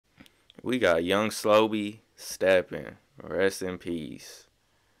We got young Slo-Be, Steppin. Rest in peace.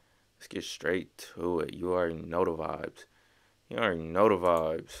 Let's get straight to it. You already know the vibes. You already know the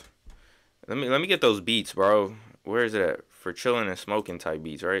vibes. Let me get those beats, bro. Where is it at? For chilling and smoking type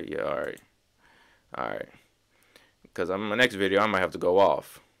beats, right? Yeah, alright. Alright. Because on my next video, I might have to go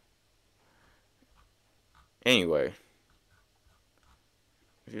off. Anyway.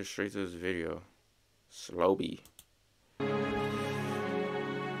 Let's get straight to this video. Slo-Be.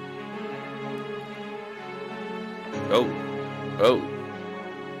 Oh. Oh.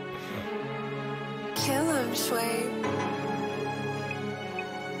 Kill him, Sway.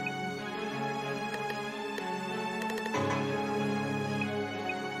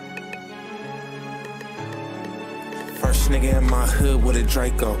 First nigga in my hood with a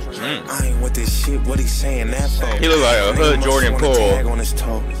Draco. I ain't with this shit, what he saying that for? He look like a hood Jordan Poole. Tag on his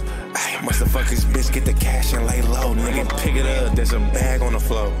toe. Ay, must the fuck his bitch get the cash and lay low. Nigga, pick it up, there's a bag on the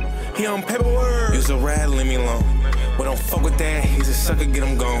floor. He on paperwork, use a rat, leave me alone. We don't fuck with that, he's a sucker, get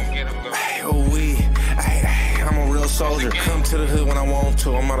him gone. Ay, oh we, I'm a real soldier. Come to the hood when I want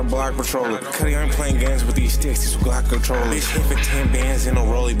to, I'm not a block patroller. Cuddy, I ain't playing games with these sticks, these Glock controllers. Bitch, hit for 10 bands in a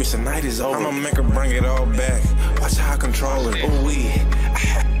rollie, bitch, the night is over. I'ma make her bring it all back, watch how I control it. Oh we,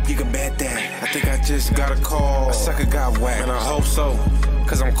 you can bet that. I think I just got a call, a sucker got whacked, and I hope so.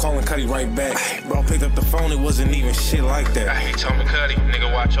 Cause I'm calling Cuddy right back. Bro picked up the phone, it wasn't even shit like that. He told me, Cuddy,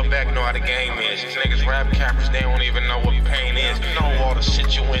 nigga, watch your back, know how the game is. These niggas rap cappers, they don't even know what pain is. You know all the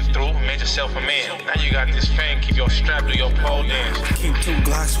shit you went through, made yourself a man. Now you got this fame, keep your strap, do your pole dance. Keep 2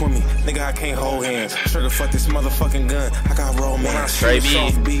 Glocks with me, nigga, I can't hold hands. Trigger fuck this motherfucking gun, I got romance. When I shoot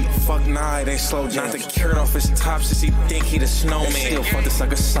soft beat, fuck nah, it ain't slow jam. Not the carrot off his top since he think he the snowman. They still fuck this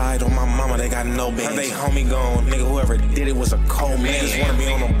like a side on my mama, they got no bands. Now they homie gone, nigga, whoever did it was a cold man. Just wanna be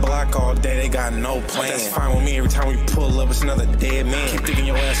on the block all day, they got no plan. That's fine with me, every time we pull up, it's another dead man. Keep thinking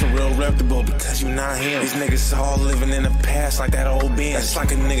your ass a real reputable because you not him. These niggas all living in the past like that old Ben. That's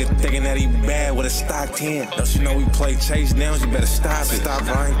like a nigga thinking that he bad with a stock 10. Don't you know we play chase downs, you better stop it. Stop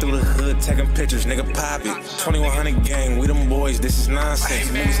riding through the hood, taking pictures, nigga pop it. 2100 gang, we them boys, this is nonsense.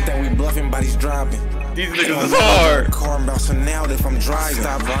 Niggas think we bluffing, bodies dropping. These niggas is hard. Car I'm bouncing out if I'm driving.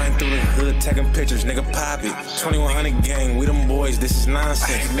 Stop riding through the hood, taking pictures, nigga pop it. 2100 gang, we them boys, this is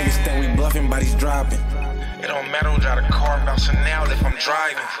nonsense. Niggas think we bluffing, bodies dropping. It don't matter who drive the car, I'm bouncing out if I'm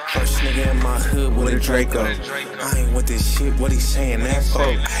driving. First nigga in my hood with a Draco. I ain't with this shit, what he saying that for?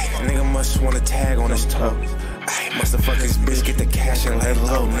 Nigga must want a tag on his toe. Must the fuck his bitch get the cash and lay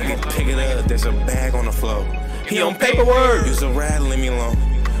low. Nigga pick it up, there's a bag on the floor. He on paperwork, use a rat, leave me alone.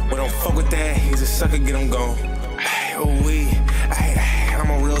 We don't fuck with that, he's a sucker, get him gone. Oh we, I'm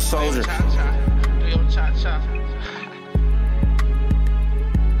a real soldier.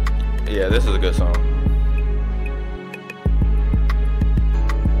 Yeah, this is a good song.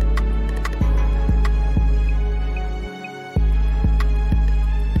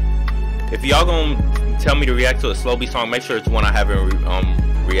 If y'all gonna tell me to react to a Slo-Be song, make sure it's one I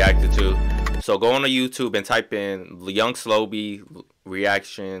haven't reacted to. So go on to YouTube and type in Young Slo-Be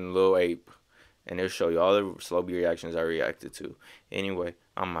reaction Lil Ape, and it'll show you all the Slo-Be reactions I reacted to. Anyway,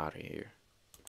 I'm out of here.